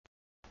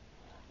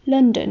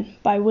London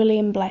by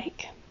William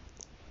Blake.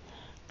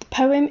 The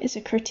poem is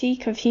a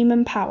critique of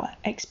human power,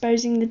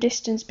 exposing the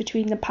distance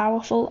between the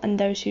powerful and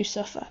those who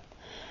suffer.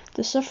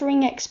 The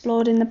suffering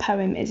explored in the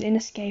poem is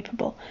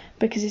inescapable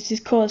because it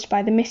is caused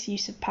by the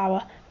misuse of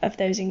power of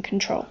those in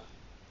control.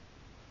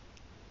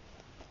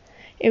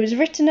 It was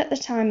written at the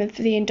time of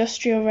the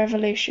Industrial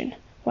Revolution,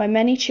 where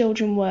many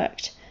children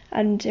worked,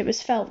 and it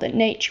was felt that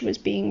nature was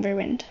being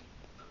ruined.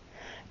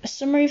 A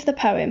summary of the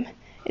poem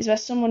is where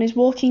someone is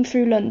walking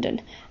through London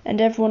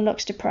and everyone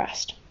looks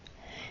depressed.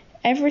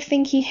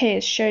 Everything he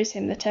hears shows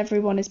him that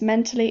everyone is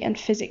mentally and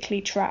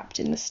physically trapped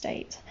in the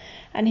state,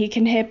 and he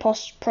can hear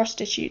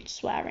prostitutes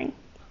swearing.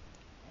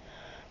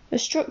 The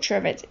structure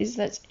of it is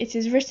that it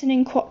is written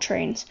in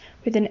quatrains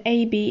with an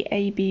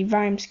A-B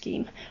rhyme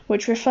scheme,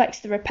 which reflects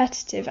the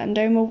repetitive and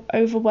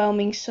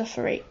overwhelming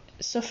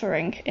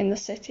suffering in the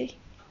city.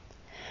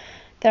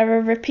 There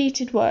are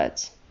repeated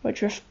words,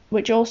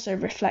 which also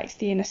reflect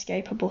the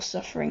inescapable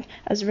suffering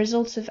as a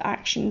result of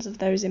actions of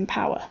those in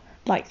power,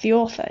 like the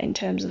author in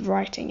terms of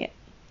writing it.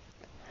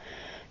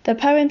 The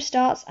poem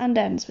starts and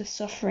ends with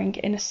suffering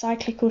in a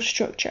cyclical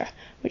structure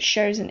which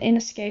shows an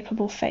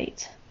inescapable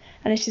fate,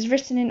 and it is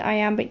written in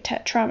iambic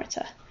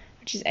tetrameter,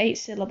 which is 8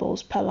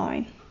 syllables per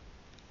line.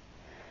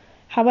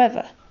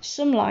 However,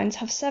 some lines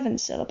have 7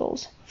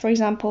 syllables, for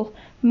example,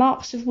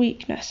 marks of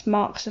weakness,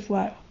 marks of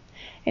woe.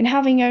 In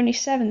having only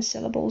 7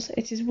 syllables,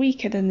 it is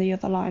weaker than the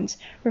other lines,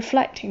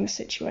 reflecting the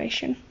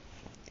situation.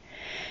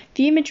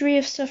 The imagery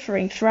of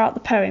suffering throughout the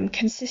poem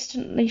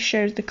consistently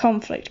shows the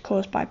conflict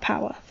caused by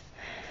power.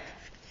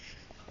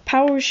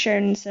 Power is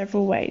shown in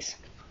several ways.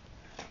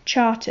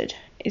 Chartered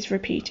is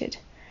repeated,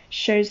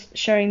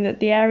 showing that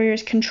the area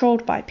is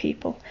controlled by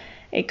people.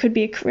 It could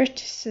be a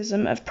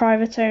criticism of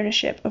private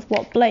ownership of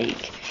what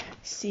Blake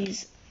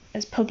sees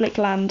as public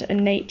land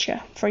and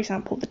nature, for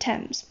example, the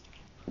Thames.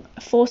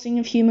 A forcing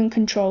of human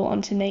control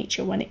onto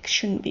nature when it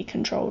shouldn't be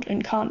controlled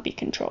and can't be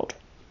controlled.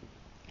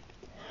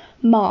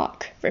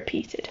 Mark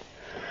repeated.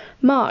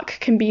 Mark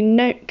can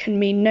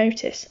mean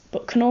notice,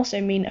 but can also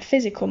mean a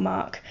physical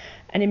mark,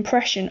 an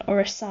impression or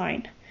a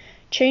sign.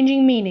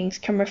 Changing meanings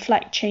can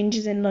reflect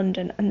changes in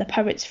London and the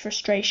poet's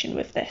frustration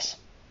with this.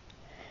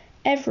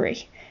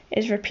 Every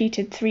is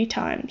repeated 3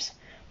 times,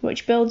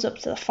 which builds up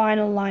to the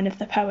final line of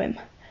the poem,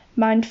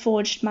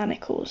 mind-forged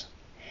manacles.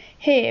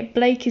 Here,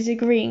 Blake is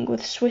agreeing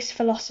with Swiss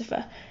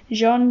philosopher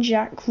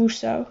Jean-Jacques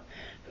Rousseau,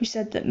 who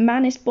said that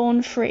man is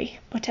born free,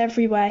 but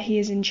everywhere he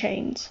is in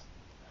chains.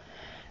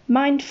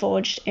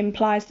 Mind-forged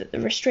implies that the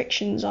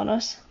restrictions on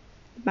us,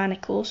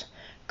 manacles,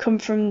 come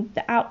from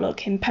the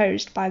outlook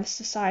imposed by the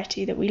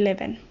society that we live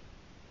in.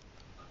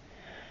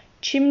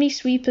 Chimney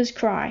sweepers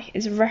cry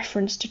is a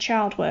reference to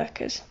child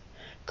workers.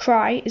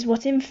 Cry is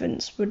what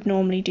infants would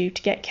normally do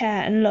to get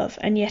care and love,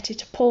 and yet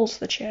it appalls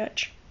the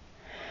church.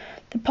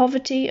 The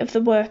poverty of the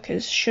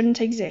workers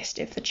shouldn't exist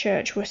if the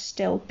church were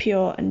still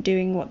pure and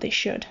doing what they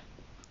should.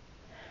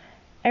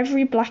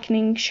 Every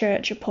blackening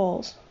church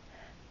appalls.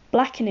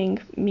 Blackening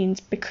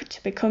means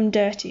to become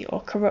dirty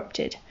or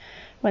corrupted,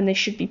 when they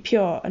should be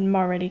pure and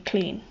morally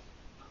clean.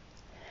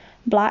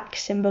 Black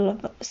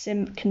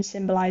can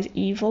symbolize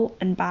evil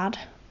and bad.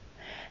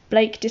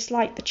 Blake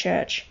disliked the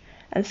church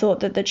and thought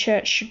that the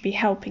church should be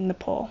helping the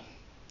poor.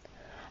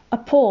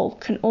 Appall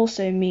can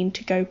also mean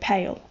to go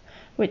pale,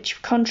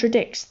 which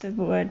contradicts the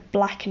word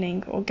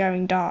blackening or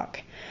going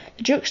dark.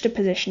 The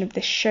juxtaposition of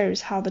this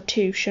shows how the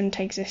two shouldn't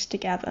exist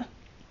together.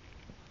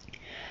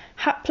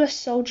 Hapless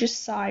soldier's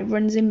sigh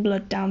runs in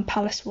blood down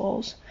palace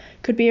walls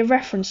could be a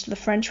reference to the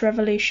French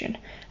Revolution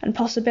and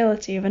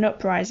possibility of an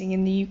uprising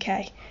in the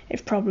UK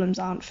if problems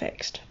aren't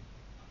fixed.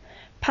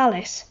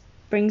 Palace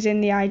brings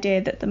in the idea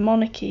that the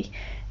monarchy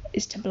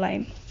is to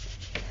blame.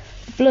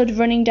 Blood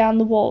running down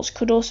the walls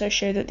could also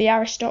show that the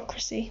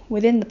aristocracy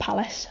within the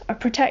palace are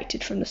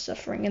protected from the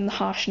suffering and the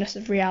harshness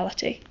of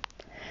reality.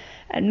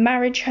 And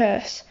marriage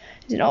hearse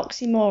is an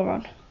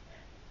oxymoron,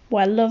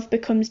 where love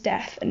becomes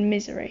death and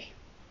misery.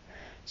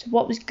 So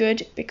what was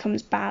good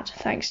becomes bad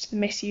thanks to the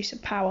misuse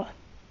of power.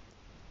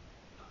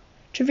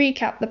 To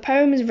recap, the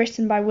poem is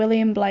written by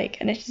William Blake,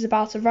 and it is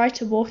about a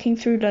writer walking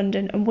through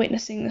London and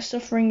witnessing the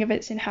suffering of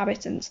its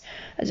inhabitants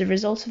as a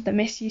result of the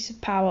misuse of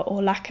power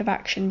or lack of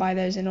action by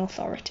those in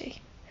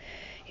authority.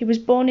 He was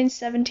born in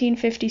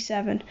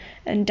 1757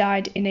 and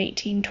died in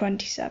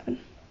 1827.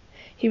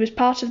 He was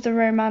part of the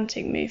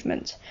Romantic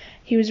movement.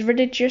 He was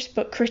religious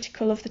but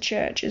critical of the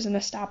church as an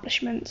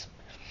establishment.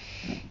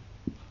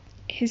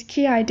 His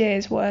key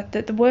ideas were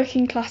that the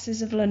working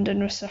classes of London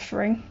were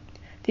suffering,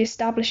 the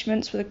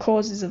establishments were the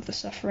causes of the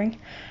suffering,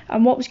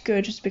 and what was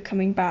good was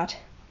becoming bad.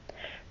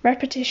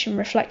 Repetition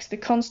reflects the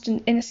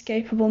constant,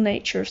 inescapable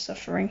nature of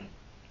suffering.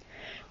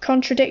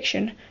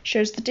 Contradiction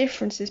shows the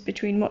differences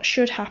between what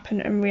should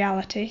happen and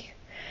reality,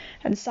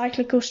 and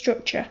cyclical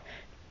structure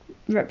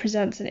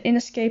represents an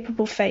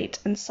inescapable fate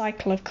and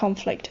cycle of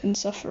conflict and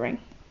suffering.